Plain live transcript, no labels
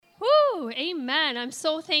Woo, amen. I'm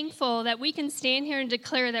so thankful that we can stand here and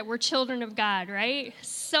declare that we're children of God, right?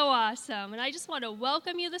 So awesome. And I just want to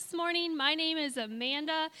welcome you this morning. My name is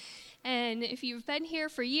Amanda, and if you've been here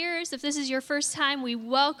for years, if this is your first time, we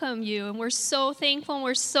welcome you, and we're so thankful and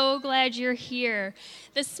we're so glad you're here.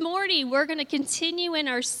 This morning, we're going to continue in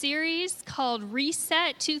our series called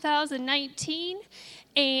Reset 2019,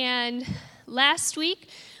 and last week,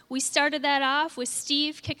 we started that off with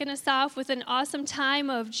Steve kicking us off with an awesome time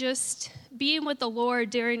of just being with the Lord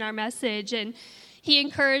during our message. And he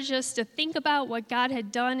encouraged us to think about what God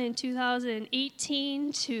had done in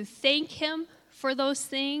 2018, to thank him for those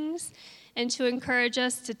things, and to encourage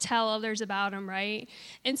us to tell others about him, right?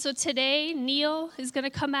 And so today, Neil is going to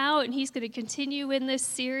come out, and he's going to continue in this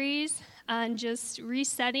series on just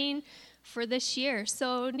resetting for this year.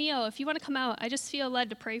 So, Neil, if you want to come out, I just feel led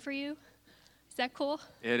to pray for you. Is that cool?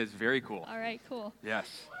 It is very cool. All right, cool. Yes.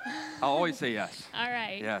 I'll always say yes. All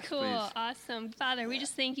right, yes, cool, please. Awesome. Father, we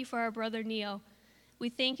just thank you for our brother Neil. We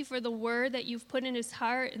thank you for the word that you've put in his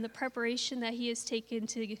heart and the preparation that he has taken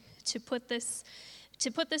to put this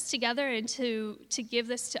together and to give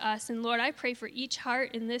this to us. And Lord, I pray for each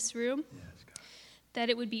heart in this room that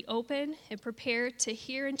it would be open and prepared to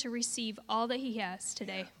hear and to receive all that he has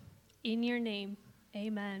today. In your name,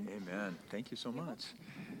 amen. Amen. Thank you so much.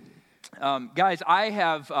 Guys,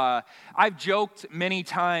 I've joked many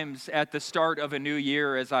times at the start of a new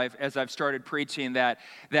year as I've started preaching that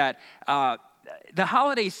the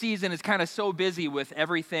holiday season is kind of so busy with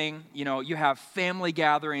everything. You know, you have family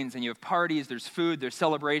gatherings and you have parties, there's food, there's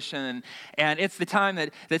celebration, and it's the time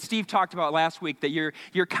that Steve talked about last week that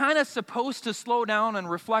you're kind of supposed to slow down and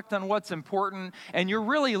reflect on what's important, and you're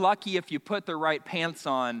really lucky if you put the right pants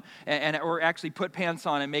on or actually put pants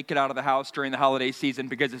on and make it out of the house during the holiday season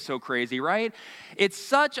because it's so crazy, right? It's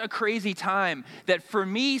such a crazy time that for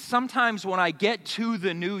me, sometimes when I get to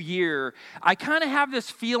the new year, I kind of have this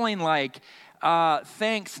feeling like,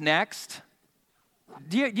 thanks, next.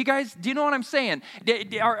 Do you know what I'm saying?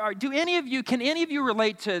 Can any of you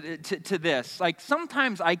relate to this? Like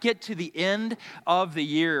sometimes I get to the end of the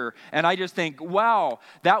year and I just think, wow,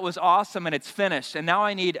 that was awesome and it's finished. And now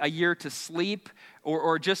I need a year to sleep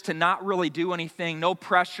or just to not really do anything, no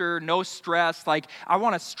pressure, no stress. Like I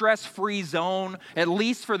want a stress-free zone, at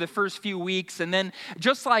least for the first few weeks. And then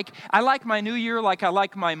just like I like my new year, like I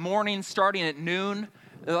like my mornings starting at noon.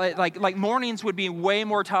 Like mornings would be way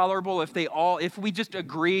more tolerable if we just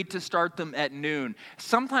agreed to start them at noon.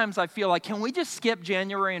 Sometimes I feel like, can we just skip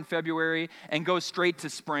January and February and go straight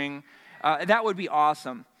to spring? That would be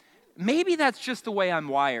awesome. Maybe that's just the way I'm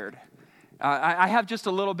wired. I have just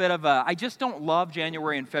a little bit of I just don't love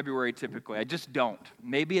January and February typically. I just don't.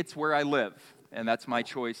 Maybe it's where I live, and that's my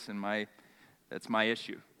choice and that's my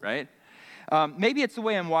issue, right? Maybe it's the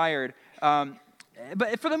way I'm wired.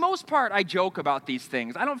 But for the most part, I joke about these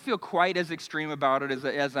things. I don't feel quite as extreme about it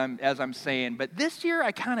as I'm saying. But this year,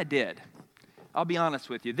 I kind of did. I'll be honest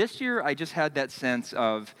with you. This year, I just had that sense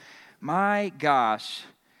of, my gosh,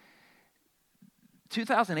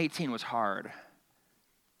 2018 was hard.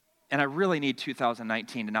 And I really need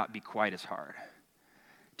 2019 to not be quite as hard.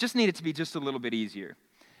 Just need it to be just a little bit easier.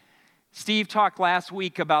 Steve talked last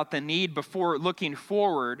week about the need before looking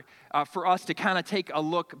forward for us to kind of take a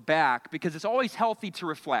look back, because it's always healthy to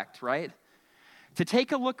reflect, right? To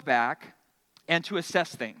take a look back and to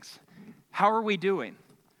assess things. How are we doing?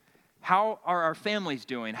 How are our families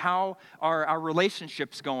doing? How are our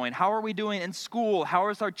relationships going? How are we doing in school? How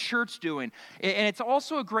is our church doing? And it's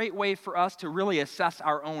also a great way for us to really assess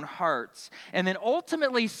our own hearts and then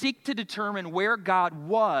ultimately seek to determine where God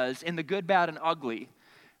was in the good, bad, and ugly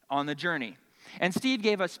on the journey. And Steve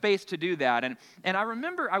gave us space to do that. And I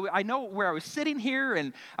remember, I know where I was sitting here,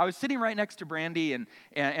 and I was sitting right next to Brandy,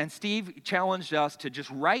 and Steve challenged us to just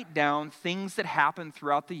write down things that happened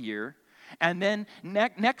throughout the year, and then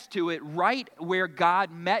next to it, write where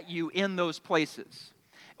God met you in those places.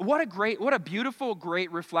 What a beautiful,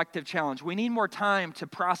 great reflective challenge. We need more time to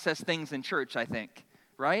process things in church, I think,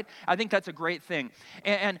 right? I think that's a great thing.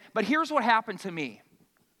 But here's what happened to me.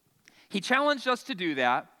 He challenged us to do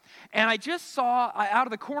that. And I just saw out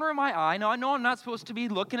of the corner of my eye, now I know I'm not supposed to be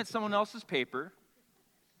looking at someone else's paper,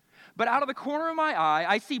 but out of the corner of my eye,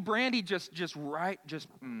 I see Brandy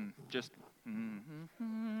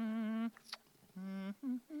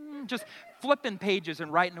written, just flipping pages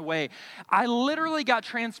and writing away. I literally got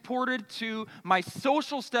transported to my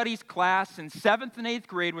social studies class in 7th and 8th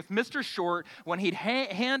grade with Mr. Short when he'd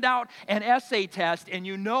hand out an essay test, and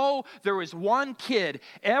there was one kid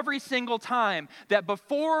every single time that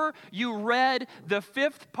before you read the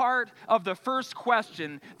 5th part of the first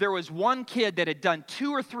question, there was one kid that had done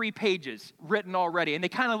 2 or 3 pages written already, and they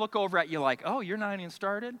kind of look over at you like, oh, you're not even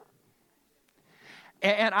started?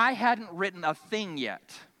 And I hadn't written a thing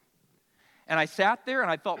yet. And I sat there and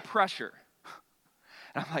I felt pressure.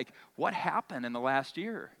 And I'm like, what happened in the last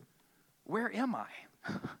year? Where am I?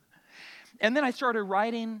 And then I started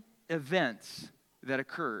writing events that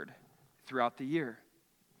occurred throughout the year.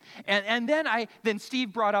 And then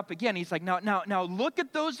Steve brought up again, he's like, now look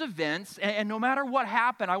at those events, and no matter what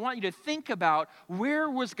happened, I want you to think about where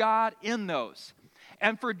was God in those.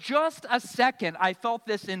 And for just a second, I felt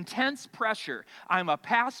this intense pressure. I'm a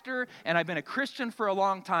pastor, and I've been a Christian for a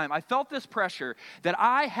long time. I felt this pressure that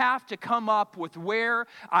I have to come up with where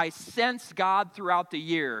I sense God throughout the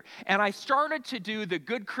year. And I started to do the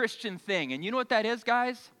good Christian thing. And you know what that is,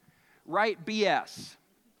 guys? Write BS.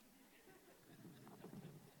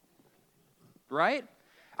 Right?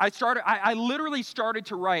 I literally started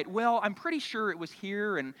to write, well, I'm pretty sure it was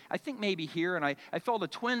here, and I think maybe here, and I felt a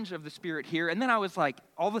twinge of the Spirit here, and then I was like,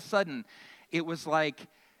 all of a sudden, it was like,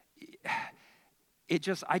 I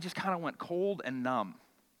just kind of went cold and numb.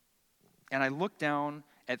 And I looked down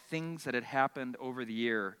at things that had happened over the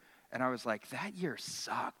year, and I was like, that year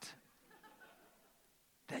sucked.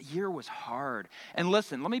 That year was hard. And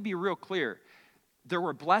listen, let me be real clear. There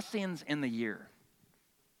were blessings in the year.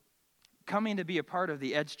 Coming to be a part of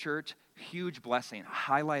the Edge Church, huge blessing,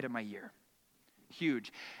 highlight of my year.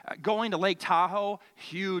 Huge. Going to Lake Tahoe,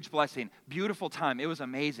 huge blessing. Beautiful time. It was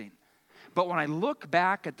amazing. But when I look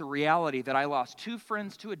back at the reality that I lost 2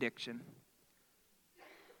 friends to addiction,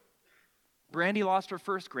 Brandy lost her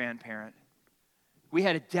first grandparent, we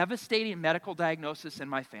had a devastating medical diagnosis in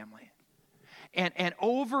my family. And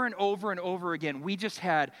over and over and over again, we just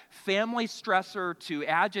had family stressor to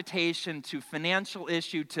agitation to financial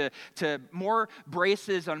issue to more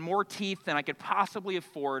braces on more teeth than I could possibly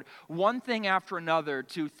afford, one thing after another,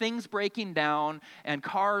 to things breaking down and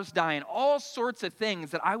cars dying, all sorts of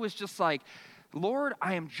things that I was just like, Lord,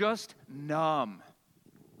 I am just numb.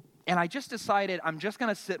 And I just decided I'm just going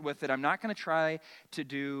to sit with it. I'm not going to try to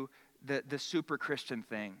do the super Christian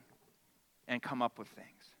thing and come up with things.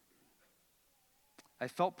 I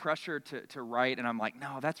felt pressure to write, and I'm like,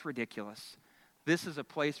 no, that's ridiculous. This is a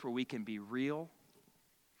place where we can be real.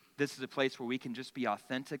 This is a place where we can just be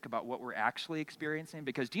authentic about what we're actually experiencing.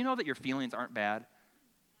 Because do you know that your feelings aren't bad?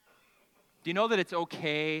 Do you know that it's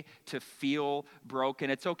okay to feel broken?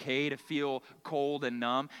 It's okay to feel cold and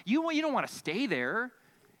numb. You don't want to stay there.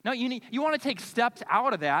 No, you want to take steps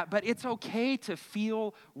out of that, but it's okay to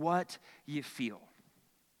feel what you feel.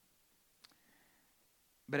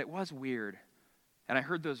 But it was weird. And I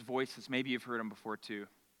heard those voices. Maybe you've heard them before too.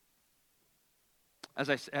 As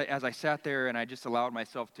I sat there and I just allowed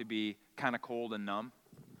myself to be kind of cold and numb,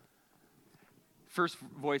 first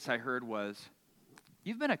voice I heard was,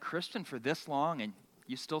 you've been a Christian for this long and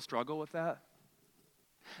you still struggle with that?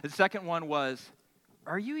 The second one was,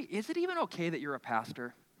 is it even okay that you're a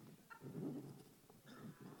pastor?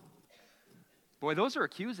 Boy, those are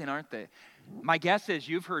accusing, aren't they? My guess is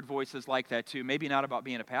you've heard voices like that too. Maybe not about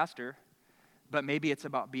being a pastor, but maybe it's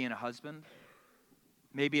about being a husband.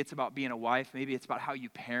 Maybe it's about being a wife. Maybe it's about how you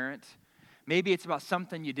parent. Maybe it's about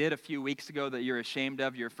something you did a few weeks ago that you're ashamed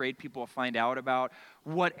of, you're afraid people will find out about.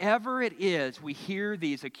 Whatever it is, we hear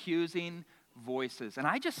these accusing voices. And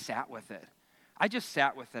I just sat with it.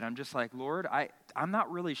 I'm just like, Lord, I'm not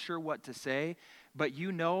really sure what to say, but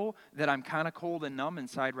you know that I'm kind of cold and numb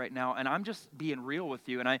inside right now, and I'm just being real with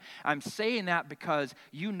you. And I'm saying that because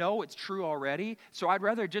you know it's true already, so I'd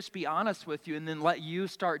rather just be honest with you and then let you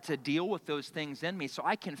start to deal with those things in me. So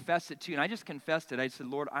I confess it to you, and I just confessed it. I said,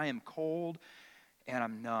 Lord, I am cold and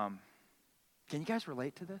I'm numb. Can you guys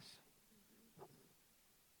relate to this?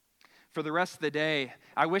 For the rest of the day,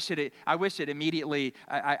 I wish I had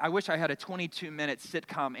a 22-minute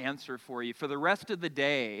sitcom answer for you. For the rest of the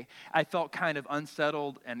day, I felt kind of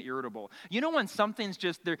unsettled and irritable. You know when something's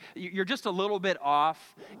just there, you're just a little bit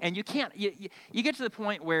off, and you can't, you get to the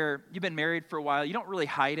point where you've been married for a while, you don't really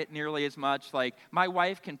hide it nearly as much. Like, my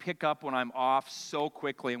wife can pick up when I'm off so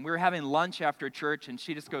quickly, and we were having lunch after church, and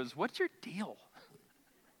she just goes, what's your deal?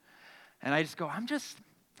 And I just go, I'm just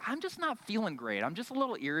not feeling great. I'm just a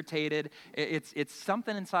little irritated. It's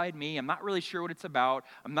something inside me. I'm not really sure what it's about.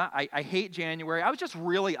 I hate January. I was just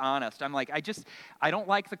really honest. I'm like, I don't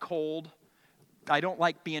like the cold. I don't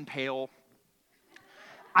like being pale.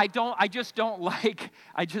 I'm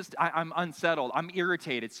unsettled. I'm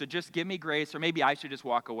irritated. So just give me grace, or maybe I should just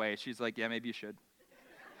walk away. She's like, yeah, maybe you should.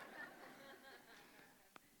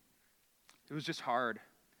 It was just hard.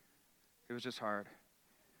 It was just hard.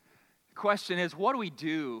 The question is, what do we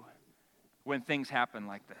do when things happen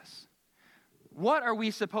like this? What are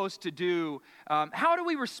we supposed to do? How do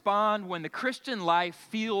we respond when the Christian life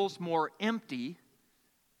feels more empty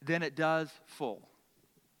than it does full?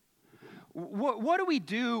 What do we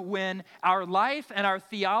do when our life and our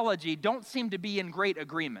theology don't seem to be in great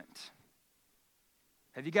agreement?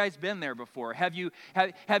 Have you guys been there before? Have you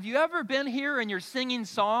ever been here and you're singing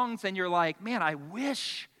songs and you're like, man, I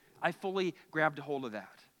wish I fully grabbed a hold of that.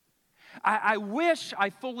 I wish I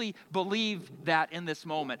fully believed that in this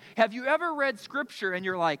moment. Have you ever read Scripture and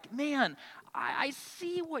you're like, man, I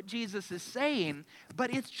see what Jesus is saying,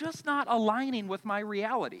 but it's just not aligning with my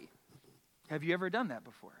reality? Have you ever done that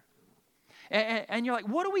before? And you're like,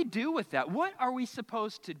 what do we do with that? What are we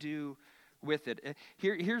supposed to do with it?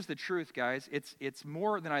 Here's the truth, guys. It's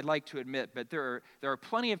more than I'd like to admit, but there are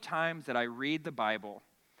plenty of times that I read the Bible,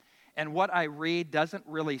 and what I read doesn't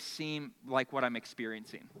really seem like what I'm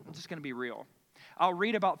experiencing. I'm just going to be real. I'll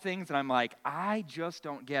read about things and I'm like, I just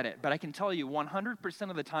don't get it. But I can tell you 100%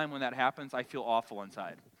 of the time when that happens, I feel awful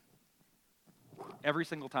inside. Every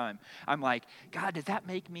single time. I'm like, God, does that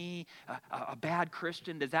make me a bad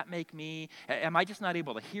Christian? Does that make me, am I just not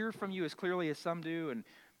able to hear from you as clearly as some do? And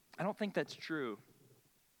I don't think that's true.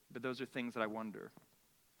 But those are things that I wonder.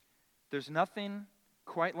 There's nothing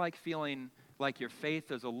quite like feeling like your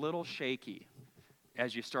faith is a little shaky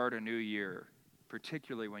as you start a new year,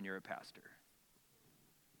 particularly when you're a pastor.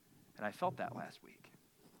 And I felt that last week.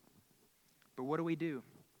 But what do we do?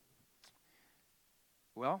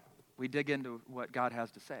 Well, we dig into what God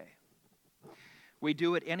has to say. We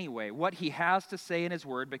do it anyway, what he has to say in his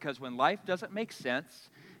word, because when life doesn't make sense,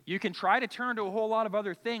 you can try to turn to a whole lot of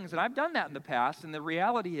other things, and I've done that in the past, and the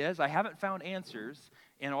reality is I haven't found answers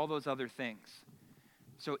in all those other things.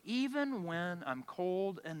 So even when I'm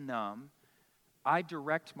cold and numb, I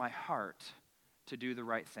direct my heart to do the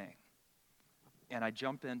right thing, and I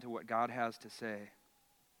jump into what God has to say,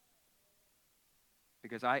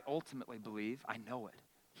 because I ultimately believe, I know it.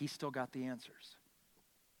 He's still got the answers.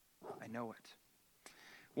 I know it.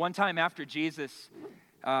 One time after Jesus,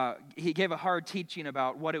 he gave a hard teaching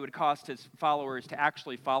about what it would cost his followers to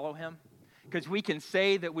actually follow him. Because we can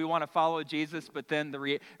say that we want to follow Jesus, but then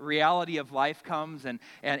the reality of life comes, and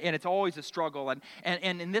it's always a struggle. And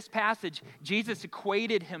in this passage, Jesus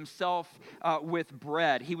equated himself with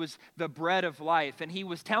bread. He was the bread of life, and he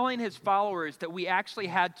was telling his followers that we actually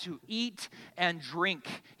had to eat and drink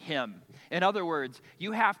him. In other words,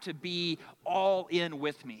 you have to be all in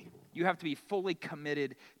with me. You have to be fully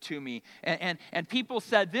committed to me. And people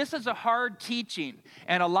said, this is a hard teaching.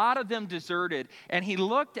 And a lot of them deserted. And he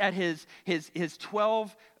looked at his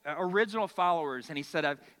 12 original followers and he said,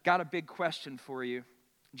 I've got a big question for you.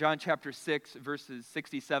 John chapter 6, verses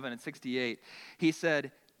 67 and 68. He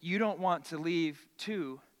said, you don't want to leave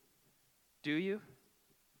too, do you?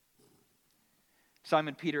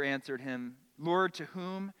 Simon Peter answered him, Lord, to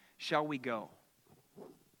whom shall we go?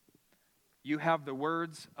 You have the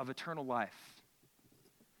words of eternal life.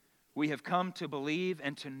 We have come to believe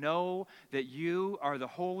and to know that you are the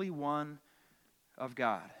Holy One of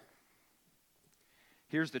God.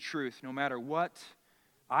 Here's the truth. No matter what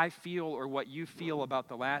I feel or what you feel about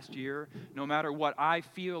the last year, no matter what I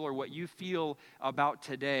feel or what you feel about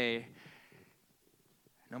today,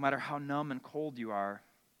 no matter how numb and cold you are,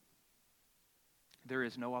 there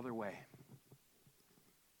is no other way.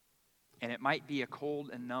 And it might be a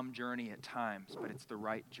cold and numb journey at times, but it's the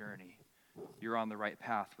right journey. You're on the right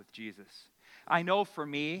path with Jesus. I know for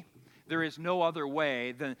me, there is no other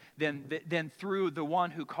way than through the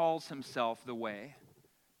one who calls himself the way,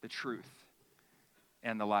 the truth,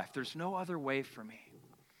 and the life. There's no other way for me.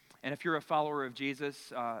 And if you're a follower of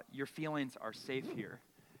Jesus, your feelings are safe here.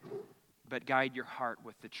 But guide your heart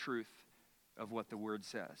with the truth of what the Word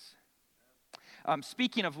says.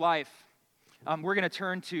 Speaking of life, we're going to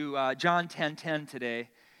turn to John 10:10 today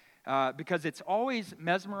because it's always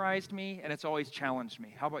mesmerized me and it's always challenged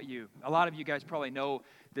me. How about you? A lot of you guys probably know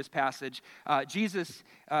this passage. Jesus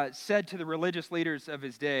said to the religious leaders of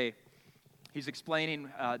his day, he's explaining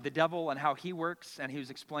the devil and how he works, and he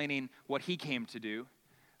was explaining what he came to do.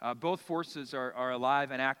 Both forces are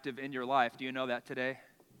alive and active in your life. Do you know that today?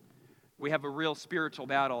 We have a real spiritual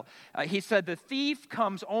battle. He said, the thief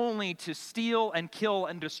comes only to steal and kill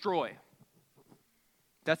and destroy.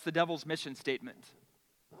 That's the devil's mission statement.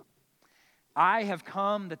 I have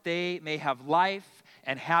come that they may have life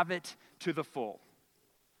and have it to the full.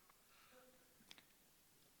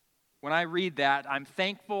 When I read that, I'm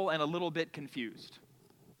thankful and a little bit confused.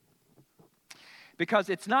 Because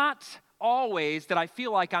it's not always that I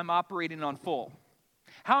feel like I'm operating on full.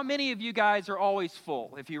 How many of you guys are always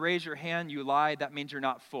full? If you raise your hand, you lied, that means you're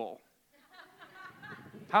not full.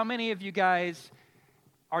 How many of you guys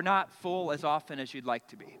are not full as often as you'd like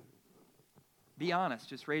to be? Be honest,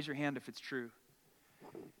 just raise your hand if it's true.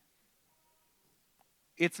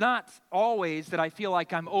 It's not always that I feel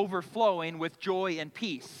like I'm overflowing with joy and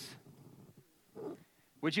peace.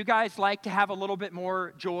 Would you guys like to have a little bit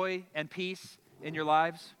more joy and peace in your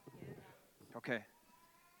lives? Okay.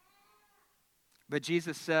 But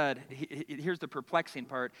Jesus said, here's the perplexing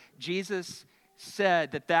part. Jesus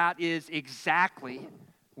said that is exactly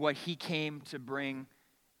what he came to bring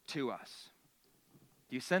to us.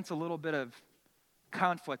 Do you sense a little bit of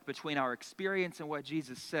conflict between our experience and what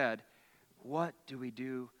Jesus said? What do we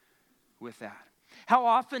do with that? How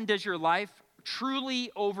often does your life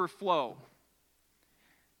truly overflow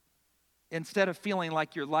instead of feeling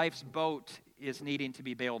like your life's boat is needing to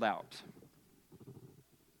be bailed out?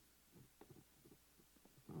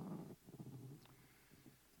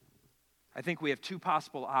 I think we have two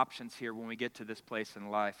possible options here when we get to this place in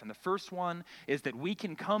life. And the first one is that we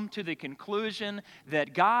can come to the conclusion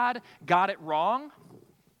that God got it wrong,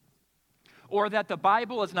 or that the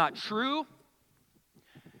Bible is not true.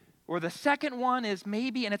 Or the second one is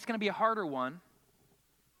maybe, and it's going to be a harder one,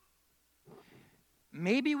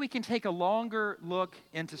 maybe we can take a longer look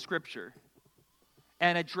into Scripture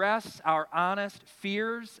and address our honest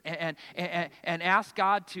fears and ask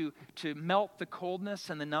God to melt the coldness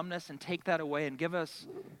and the numbness and take that away and give us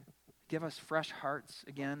fresh hearts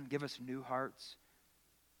again, give us new hearts,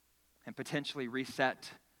 and potentially reset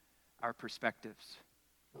our perspectives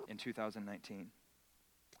in 2019.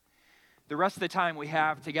 The rest of the time we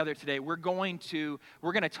have together today, we're going to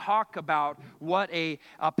talk about what a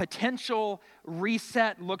potential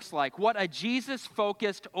reset looks like, what a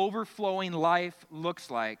Jesus-focused, overflowing life looks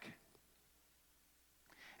like.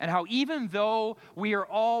 And how even though we are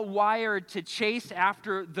all wired to chase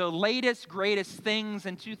after the latest, greatest things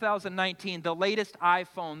in 2019, the latest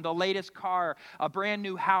iPhone, the latest car, a brand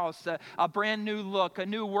new house, a brand new look, a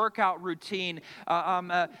new workout routine,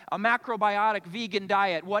 a macrobiotic vegan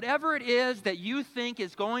diet, whatever it is that you think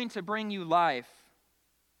is going to bring you life,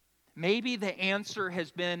 maybe the answer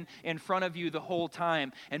has been in front of you the whole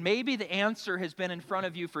time. And maybe the answer has been in front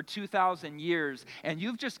of you for 2,000 years. And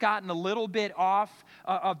you've just gotten a little bit off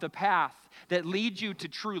of the path that leads you to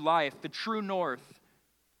true life, the true north.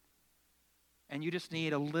 And you just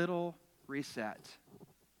need a little reset.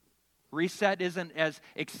 Reset isn't as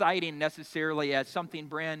exciting necessarily as something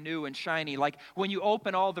brand new and shiny. Like when you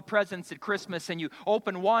open all the presents at Christmas and you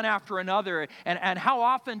open one after another, and how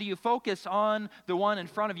often do you focus on the one in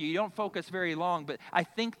front of you? You don't focus very long, but I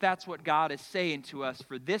think that's what God is saying to us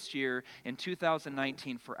for this year in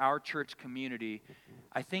 2019 for our church community.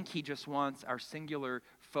 I think he just wants our singular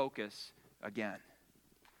focus again.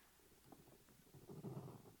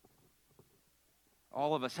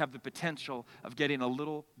 All of us have the potential of getting a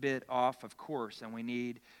little bit off of course, and we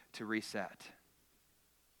need to reset.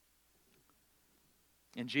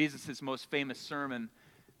 In Jesus' most famous sermon,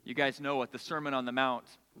 you guys know it, the Sermon on the Mount,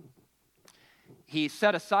 he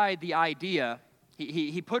set aside the idea,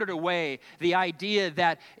 he put it away, the idea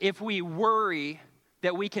that if we worry,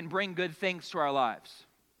 that we can bring good things to our lives.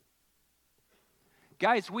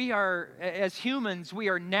 Guys, we are, as humans, we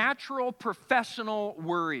are natural professional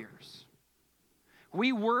worriers.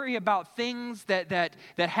 We worry about things that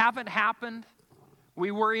haven't happened. We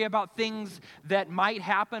worry about things that might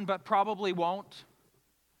happen but probably won't.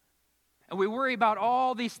 And we worry about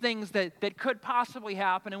all these things that could possibly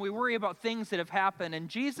happen, and we worry about things that have happened. And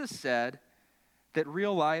Jesus said that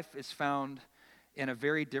real life is found in a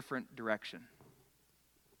very different direction.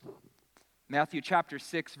 Matthew chapter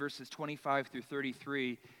 6, verses 25 through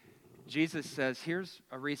 33, Jesus says, here's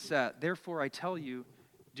a reset. Therefore, I tell you,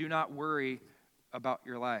 do not worry about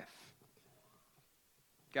your life.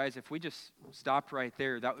 Guys, if we just stopped right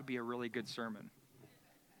there, that would be a really good sermon.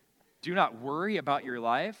 Do not worry about your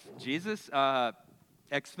life. Jesus,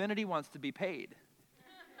 Xfinity wants to be paid.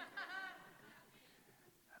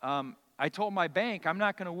 I told my bank I'm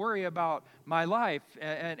not going to worry about my life,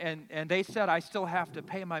 and they said I still have to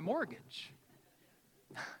pay my mortgage.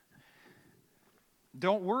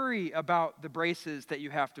 Don't worry about the braces that you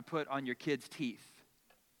have to put on your kids' teeth.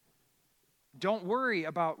 Don't worry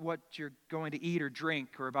about what you're going to eat or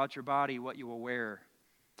drink, or about your body, what you will wear.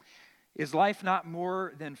 Is life not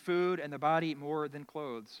more than food, and the body more than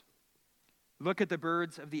clothes? Look at the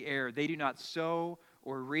birds of the air. They do not sow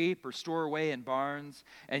or reap or store away in barns,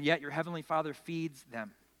 and yet your heavenly Father feeds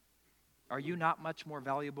them. Are you not much more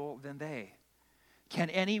valuable than they? Can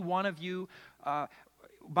any one of you,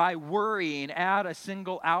 by worrying, add a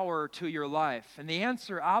single hour to your life? And the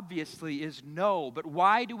answer obviously is no. But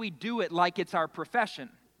why do we do it like it's our profession?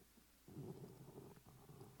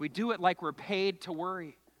 We do it like we're paid to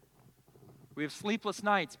worry. We have sleepless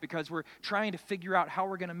nights because we're trying to figure out how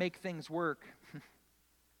we're going to make things work.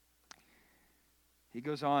 He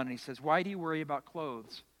goes on and he says, why do you worry about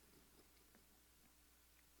clothes?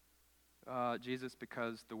 Jesus,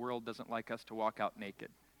 because the world doesn't like us to walk out naked.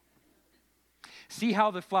 See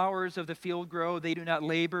how the flowers of the field grow. They do not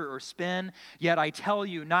labor or spin. Yet I tell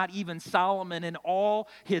you, not even Solomon in all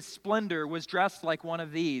his splendor was dressed like one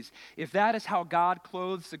of these. If that is how God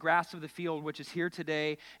clothes the grass of the field, which is here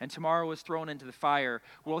today and tomorrow is thrown into the fire,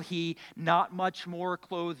 will he not much more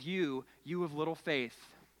clothe you, you of little faith?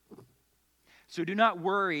 So do not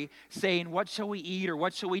worry, saying, what shall we eat, or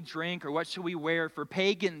what shall we drink, or what shall we wear? For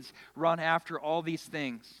pagans run after all these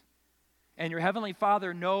things. And your heavenly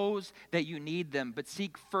Father knows that you need them, but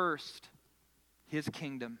seek first his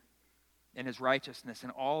kingdom and his righteousness,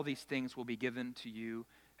 and all these things will be given to you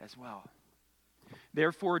as well.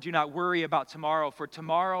 Therefore, do not worry about tomorrow, for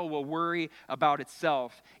tomorrow will worry about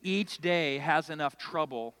itself. Each day has enough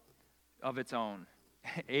trouble of its own.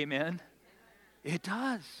 Amen? It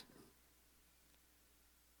does.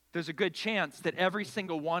 There's a good chance that every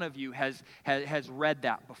single one of you has read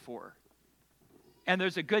that before. And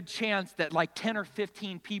there's a good chance that like 10 or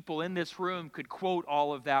 15 people in this room could quote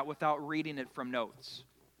all of that without reading it from notes.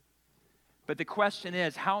 But the question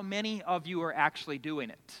is, how many of you are actually doing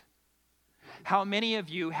it? How many of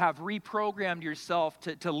you have reprogrammed yourself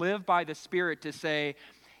to live by the Spirit to say,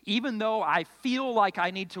 even though I feel like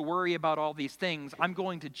I need to worry about all these things, I'm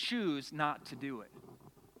going to choose not to do it.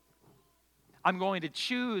 I'm going to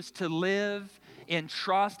choose to live in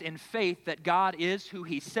trust and faith that God is who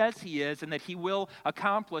he says he is and that he will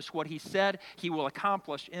accomplish what he said he will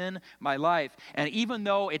accomplish in my life. And even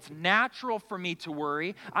though it's natural for me to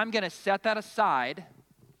worry, I'm going to set that aside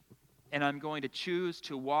and I'm going to choose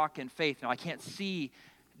to walk in faith. Now, I can't see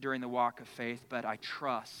during the walk of faith, but I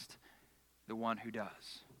trust the one who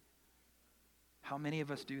does. How many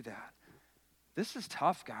of us do that? This is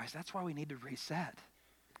tough, guys. That's why we need to reset.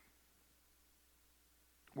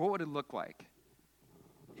 What would it look like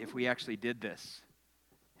if we actually did this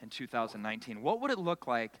in 2019? What would it look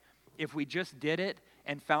like if we just did it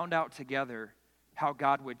and found out together how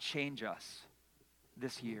God would change us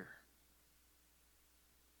this year?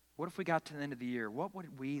 What if we got to the end of the year? What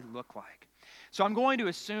would we look like? So I'm going to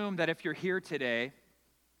assume that if you're here today,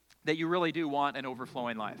 that you really do want an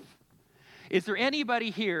overflowing life. Is there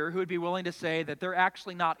anybody here who would be willing to say that they're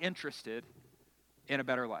actually not interested in a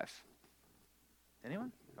better life?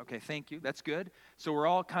 Anyone? Okay, thank you. That's good. So we're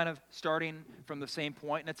all kind of starting from the same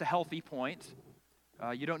point, and it's a healthy point.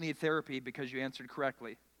 You don't need therapy because you answered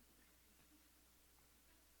correctly.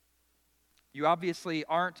 You obviously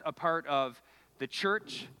aren't a part of the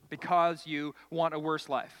church because you want a worse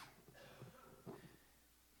life.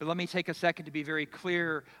 But let me take a second to be very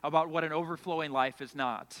clear about what an overflowing life is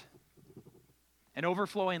not. An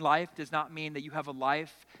overflowing life does not mean that you have a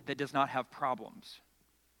life that does not have problems.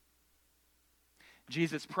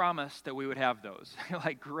 Jesus promised that we would have those. You're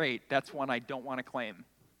like, great, that's one I don't want to claim.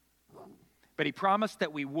 But he promised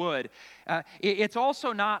that we would. It's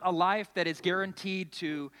also not a life that is guaranteed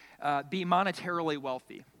to be monetarily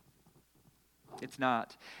wealthy. It's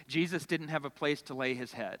not. Jesus didn't have a place to lay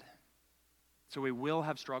his head. So we will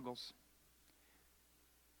have struggles.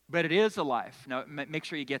 But it is a life. Now, make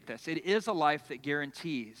sure you get this. It is a life that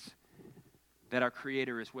guarantees that our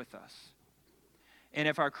Creator is with us. And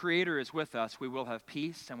if our Creator is with us, we will have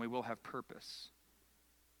peace and we will have purpose.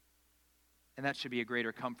 And that should be a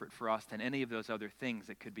greater comfort for us than any of those other things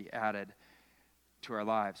that could be added to our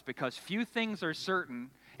lives. Because few things are certain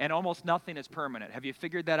and almost nothing is permanent. Have you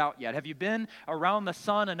figured that out yet? Have you been around the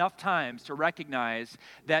sun enough times to recognize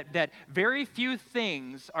that very few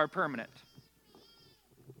things are permanent?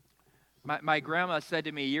 My grandma said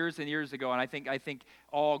to me years and years ago, and I think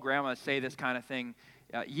all grandmas say this kind of thing.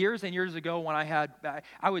 Years and years ago, when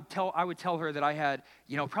I would tell her that I had,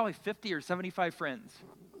 probably 50 or 75 friends,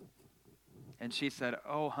 and she said,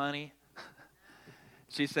 "Oh, honey,"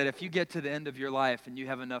 she said, "if you get to the end of your life and you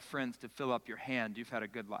have enough friends to fill up your hand, you've had a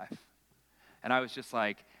good life." And I was just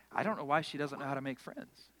like, I don't know why she doesn't know how to make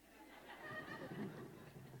friends.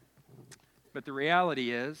 But the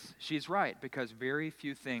reality is, she's right, because very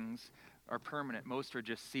few things are permanent. Most are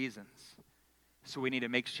just seasons. So we need to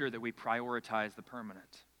make sure that we prioritize the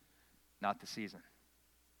permanent, not the season.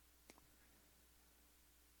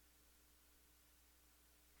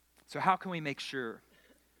 So how can we make sure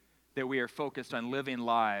that we are focused on living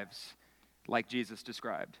lives like Jesus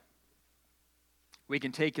described. We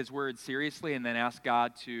can take his word seriously and then ask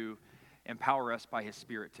God to empower us by his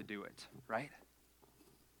Spirit to do it, right?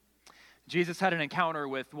 Jesus had an encounter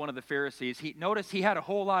with one of the Pharisees. Notice he had a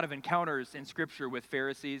whole lot of encounters in Scripture with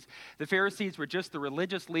Pharisees. The Pharisees were just the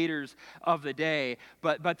religious leaders of the day,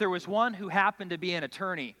 but there was one who happened to be an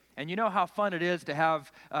attorney. And you know how fun it is to have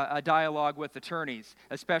a dialogue with attorneys,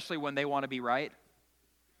 especially when they want to be right?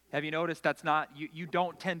 Have you noticed you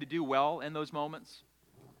don't tend to do well in those moments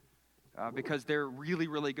because they're really,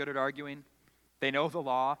 really good at arguing. They know the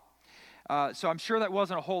law. So I'm sure that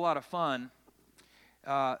wasn't a whole lot of fun.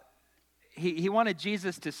 He wanted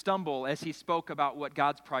Jesus to stumble as he spoke about what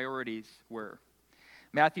God's priorities were.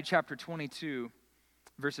 Matthew chapter 22,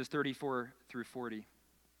 verses 34 through 40. It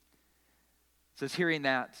says, hearing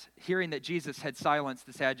that Jesus had silenced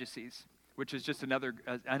the Sadducees, which is just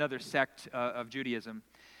another sect of Judaism,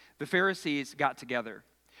 the Pharisees got together.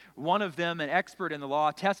 One of them, an expert in the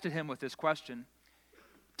law, tested him with this question: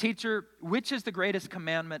 "Teacher, which is the greatest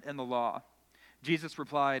commandment in the law?" Jesus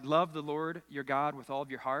replied, "Love the Lord your God with all of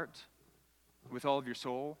your heart, with all of your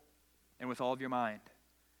soul, and with all of your mind.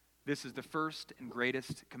 This is the first and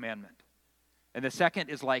greatest commandment. And the second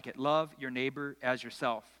is like it: love your neighbor as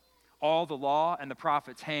yourself. All the law and the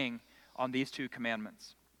prophets hang on these two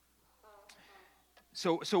commandments."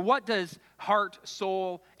 So what does heart,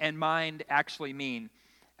 soul, and mind actually mean?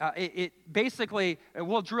 It basically,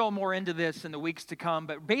 we'll drill more into this in the weeks to come,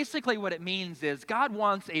 but basically what it means is God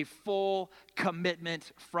wants a full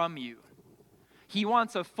commitment from you. He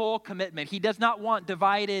wants a full commitment. He does not want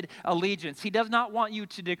divided allegiance. He does not want you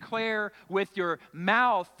to declare with your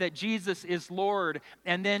mouth that Jesus is Lord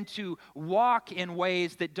and then to walk in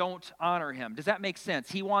ways that don't honor him. Does that make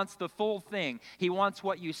sense? He wants the full thing. He wants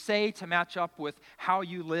what you say to match up with how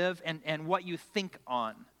you live and what you think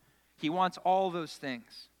on. He wants all those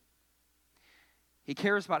things. He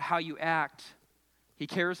cares about how you act. He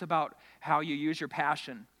cares about how you use your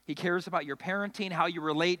passion. He cares about your parenting, how you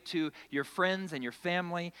relate to your friends and your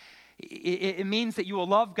family. It means that you will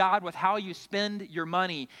love God with how you spend your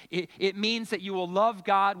money. It means that you will love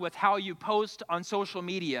God with how you post on social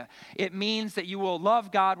media. It means that you will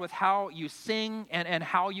love God with how you sing and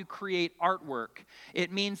how you create artwork.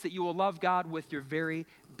 It means that you will love God with your very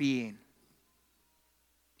being.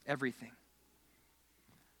 Everything.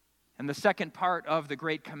 And the second part of the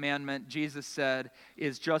great commandment, Jesus said,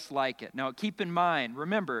 is just like it. Now, keep in mind,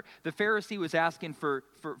 remember, the Pharisee was asking for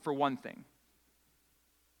one thing.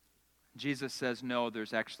 Jesus says, no,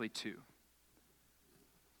 there's actually two.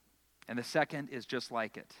 And the second is just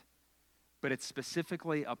like it. But it's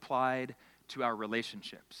specifically applied to our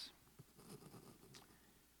relationships.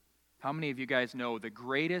 How many of you guys know the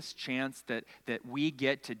greatest chance that we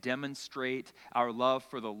get to demonstrate our love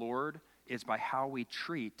for the Lord is by how we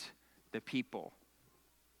treat the people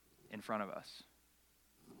in front of us?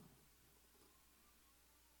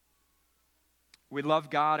 We love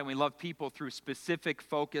God and we love people through specific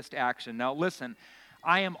focused action. Now listen,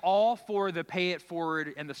 I am all for the pay it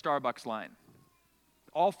forward in the Starbucks line.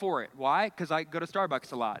 All for it. Why? Because I go to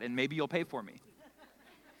Starbucks a lot and maybe you'll pay for me.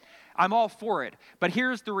 I'm all for it. But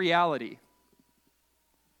here's the reality.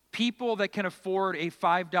 People that can afford a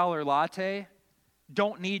 $5 latte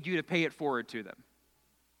don't need you to pay it forward to them.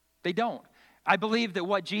 They don't. I believe that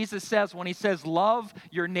what Jesus says when he says love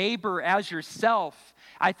your neighbor as yourself,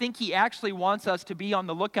 I think he actually wants us to be on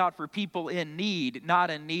the lookout for people in need,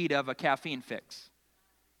 not in need of a caffeine fix.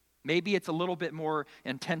 Maybe it's a little bit more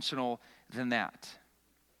intentional than that.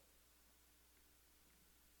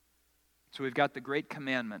 So we've got the great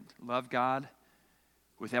commandment: love God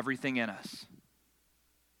with everything in us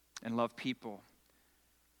and love people.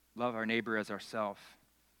 Love our neighbor as ourselves.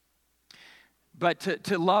 But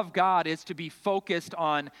to love God is to be focused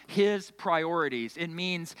on his priorities. It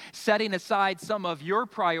means setting aside some of your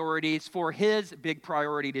priorities for his big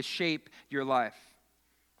priority to shape your life.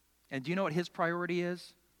 And do you know what his priority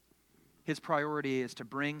is? His priority is to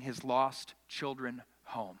bring his lost children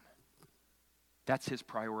home. That's his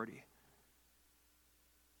priority.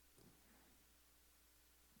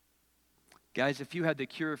 Guys, if you had the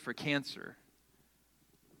cure for cancer,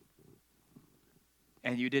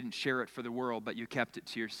 and you didn't share it for the world, but you kept it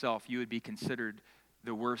to yourself, you would be considered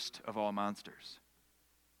the worst of all monsters.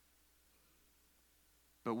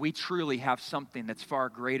 But we truly have something that's far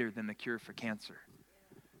greater than the cure for cancer.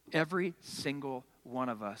 Every single one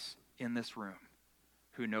of us in this room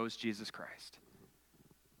who knows Jesus Christ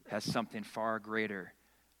has something far greater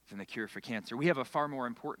than the cure for cancer. We have a far more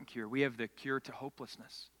important cure. We have the cure to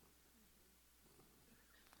hopelessness.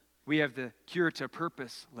 We have the cure to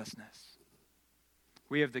purposelessness.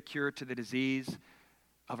 We have the cure to the disease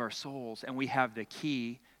of our souls, and we have the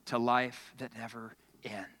key to life that never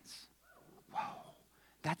ends. Whoa,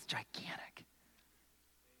 that's gigantic.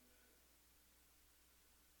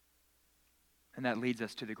 And that leads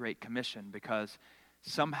us to the Great Commission, because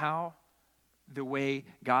somehow the way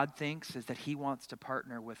God thinks is that he wants to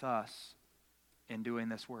partner with us in doing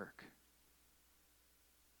this work.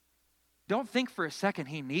 Don't think for a second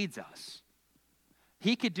he needs us.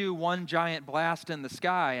 He could do one giant blast in the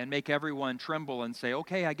sky and make everyone tremble and say,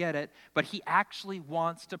 okay, I get it. But he actually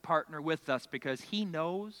wants to partner with us because he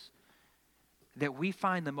knows that we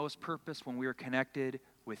find the most purpose when we are connected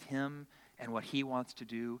with him and what he wants to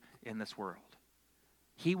do in this world.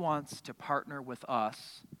 He wants to partner with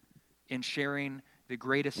us in sharing the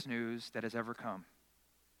greatest news that has ever come.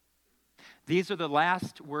 These are the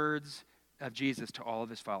last words of Jesus to all of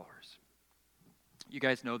his followers. You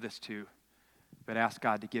guys know this too, but ask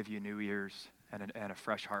God to give you new ears and a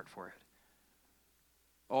fresh heart for it.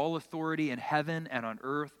 All authority in heaven and on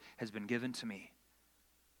earth has been given to me.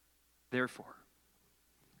 Therefore,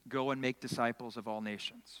 go and make disciples of all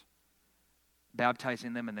nations,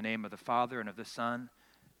 baptizing them in the name of the Father and of the Son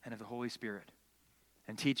and of the Holy Spirit,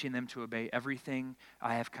 and teaching them to obey everything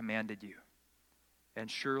I have commanded you. And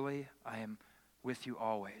surely I am with you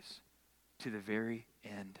always to the very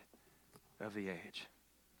end of the age.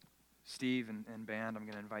 Steve and band, I'm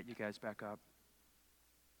going to invite you guys back up.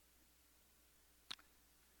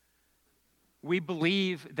 We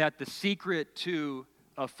believe that the secret to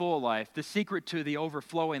a full life, the secret to the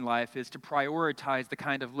overflowing life, is to prioritize the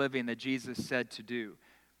kind of living that Jesus said to do.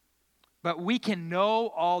 But we can know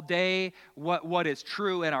all day what is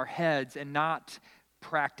true in our heads and not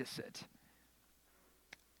practice it.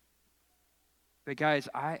 But guys,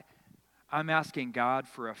 I'm asking God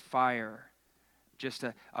for a fire, just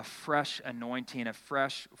a fresh anointing, a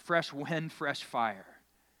fresh wind, fresh fire,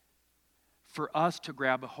 for us to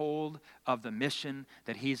grab a hold of the mission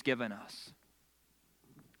that he's given us,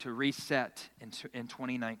 to reset in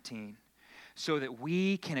 2019, so that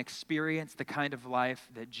we can experience the kind of life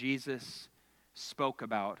that Jesus spoke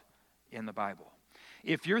about in the Bible.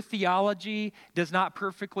 If your theology does not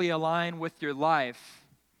perfectly align with your life,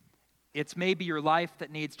 it's maybe your life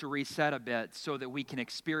that needs to reset a bit so that we can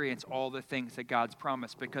experience all the things that God's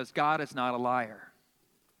promised, because God is not a liar.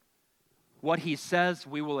 What he says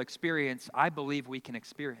we will experience, I believe we can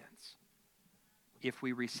experience if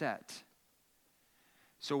we reset.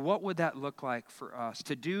 So what would that look like for us?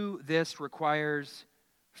 To do this requires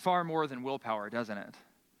far more than willpower, doesn't it?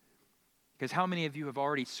 Because how many of you have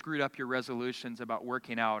already screwed up your resolutions about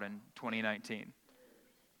working out in 2019?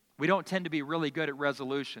 We don't tend to be really good at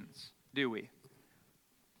resolutions, do we?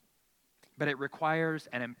 But it requires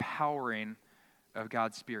an empowering of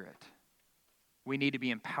God's Spirit. We need to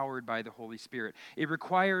be empowered by the Holy Spirit. It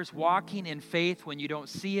requires walking in faith when you don't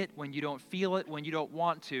see it, when you don't feel it, when you don't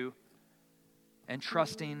want to, and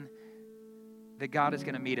trusting that God is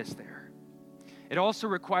going to meet us there. It also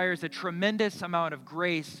requires a tremendous amount of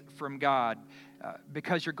grace from God,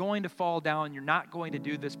 because you're going to fall down, you're not going to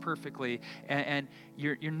do this perfectly, and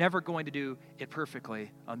you're never going to do it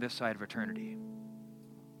perfectly on this side of eternity.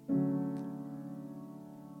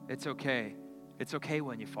 It's okay. It's okay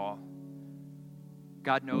when you fall.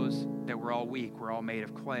 God knows that we're all weak, we're all made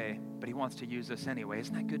of clay, but he wants to use us anyway.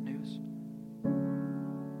 Isn't that good news?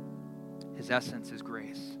 His essence is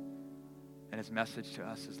grace, and his message to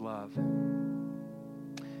us is love.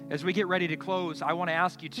 As we get ready to close, I want to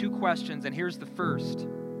ask you two questions, and here's the first.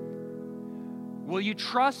 Will you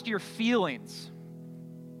trust your feelings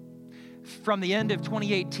from the end of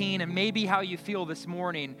 2018 and maybe how you feel this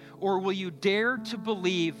morning, or will you dare to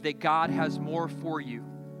believe that God has more for you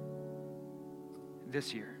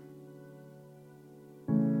this year?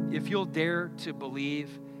 If you'll dare to believe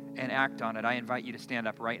and act on it, I invite you to stand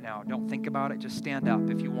up right now. Don't think about it. Just stand up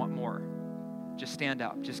if you want more. Just stand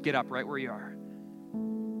up. Just get up right where you are.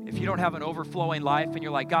 If you don't have an overflowing life and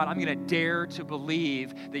you're like, God, I'm going to dare to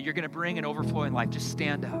believe that you're going to bring an overflowing life, just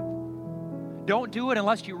stand up. Don't do it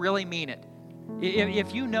unless you really mean it.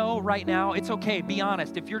 If you know right now, it's okay. Be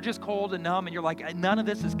honest. If you're just cold and numb and you're like, none of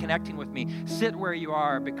this is connecting with me, sit where you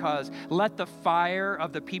are, because let the fire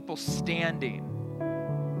of the people standing,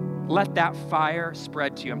 let that fire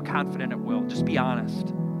spread to you. I'm confident it will. Just be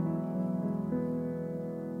honest.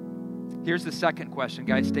 Here's the second question.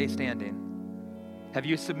 Guys, stay standing. Have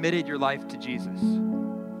you submitted your life to Jesus?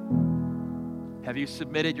 Have you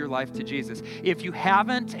submitted your life to Jesus? If you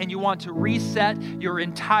haven't and you want to reset your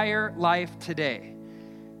entire life today,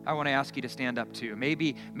 I want to ask you to stand up too.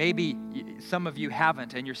 Maybe some of you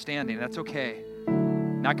haven't and you're standing. That's okay.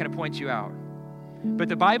 Not going to point you out. But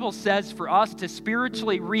the Bible says for us to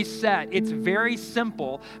spiritually reset, it's very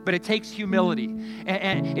simple, but it takes humility.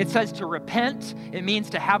 And it says to repent, it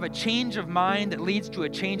means to have a change of mind that leads to a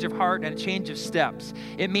change of heart and a change of steps.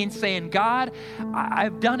 It means saying, God,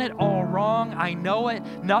 I've done it all wrong. I know it.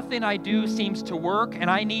 Nothing I do seems to work, and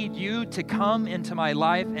I need you to come into my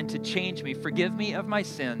life and to change me. Forgive me of my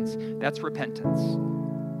sins. That's repentance.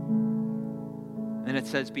 And it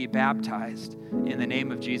says, be baptized in the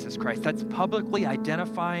name of Jesus Christ. That's publicly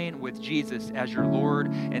identifying with Jesus as your Lord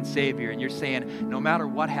and Savior. And you're saying, no matter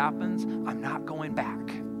what happens, I'm not going back.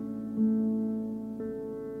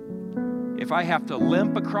 If I have to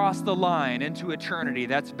limp across the line into eternity,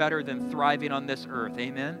 that's better than thriving on this earth.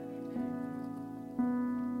 Amen?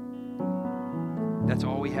 That's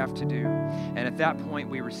all we have to do. And at that point,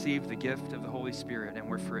 we receive the gift of the Holy Spirit, and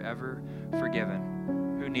we're forever forgiven.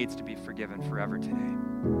 Who needs to be forgiven forever today?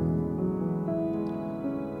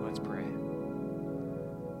 Let's pray.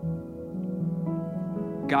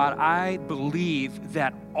 God, I believe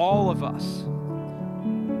that all of us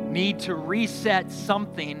need to reset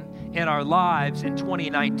something in our lives in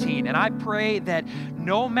 2019. And I pray that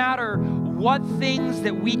no matter what things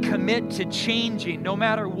that we commit to changing, no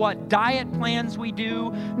matter what diet plans we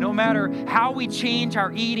do, no matter how we change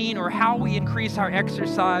our eating or how we increase our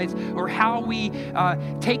exercise or how we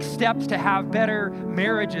take steps to have better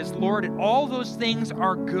marriages, Lord, all those things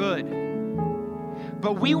are good.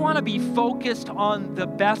 But we want to be focused on the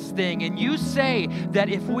best thing. And you say that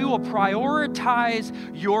if we will prioritize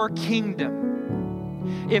your kingdom,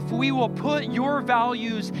 if we will put your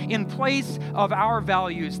values in place of our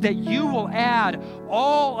values, that you will add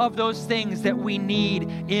all of those things that we need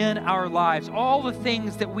in our lives, all the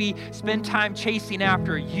things that we spend time chasing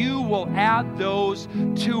after, you will add those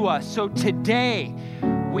to us. So today,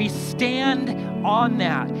 we stand on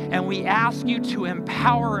that and we ask you to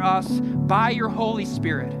empower us by your Holy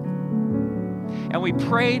Spirit. And we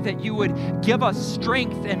pray that you would give us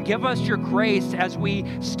strength and give us your grace as we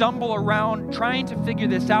stumble around trying to figure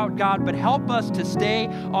this out, God, but help us to stay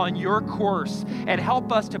on your course and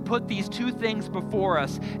help us to put these two things before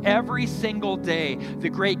us every single day, the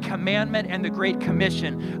Great Commandment and the Great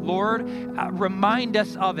Commission. Lord, remind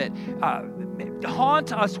us of it.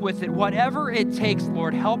 Haunt us with it. Whatever it takes,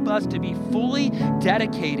 Lord, help us to be fully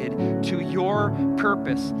dedicated to your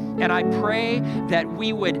purpose. And I pray that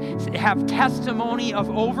we would have testimony of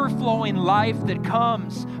overflowing life that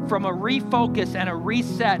comes from a refocus and a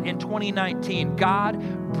reset in 2019.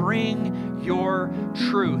 God, bring your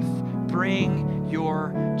truth. Bring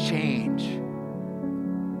your change.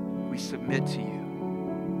 We submit to you.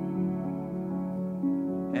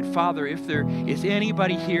 And Father, if there is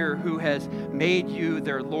anybody here who has made you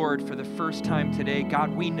their Lord for the first time today, God,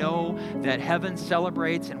 we know that heaven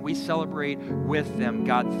celebrates and we celebrate with them.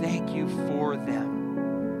 God, thank you for them.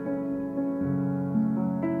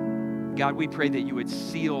 God, we pray that you would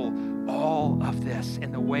seal all of this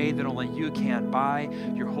in the way that only you can by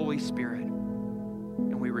your Holy Spirit.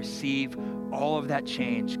 And we receive all of that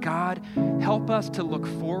change. God, help us to look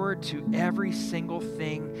forward to every single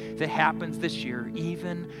thing that happens this year,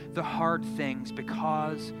 even the hard things,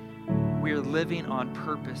 because we are living on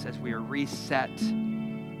purpose as we are reset,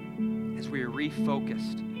 as we are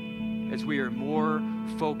refocused, as we are more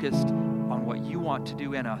focused on what you want to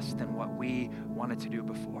do in us than what we wanted to do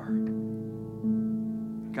before.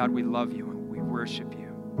 God, we love you and we worship you.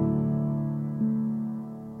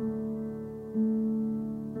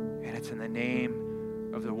 It's in the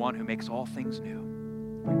name of the one who makes all things new,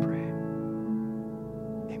 we pray.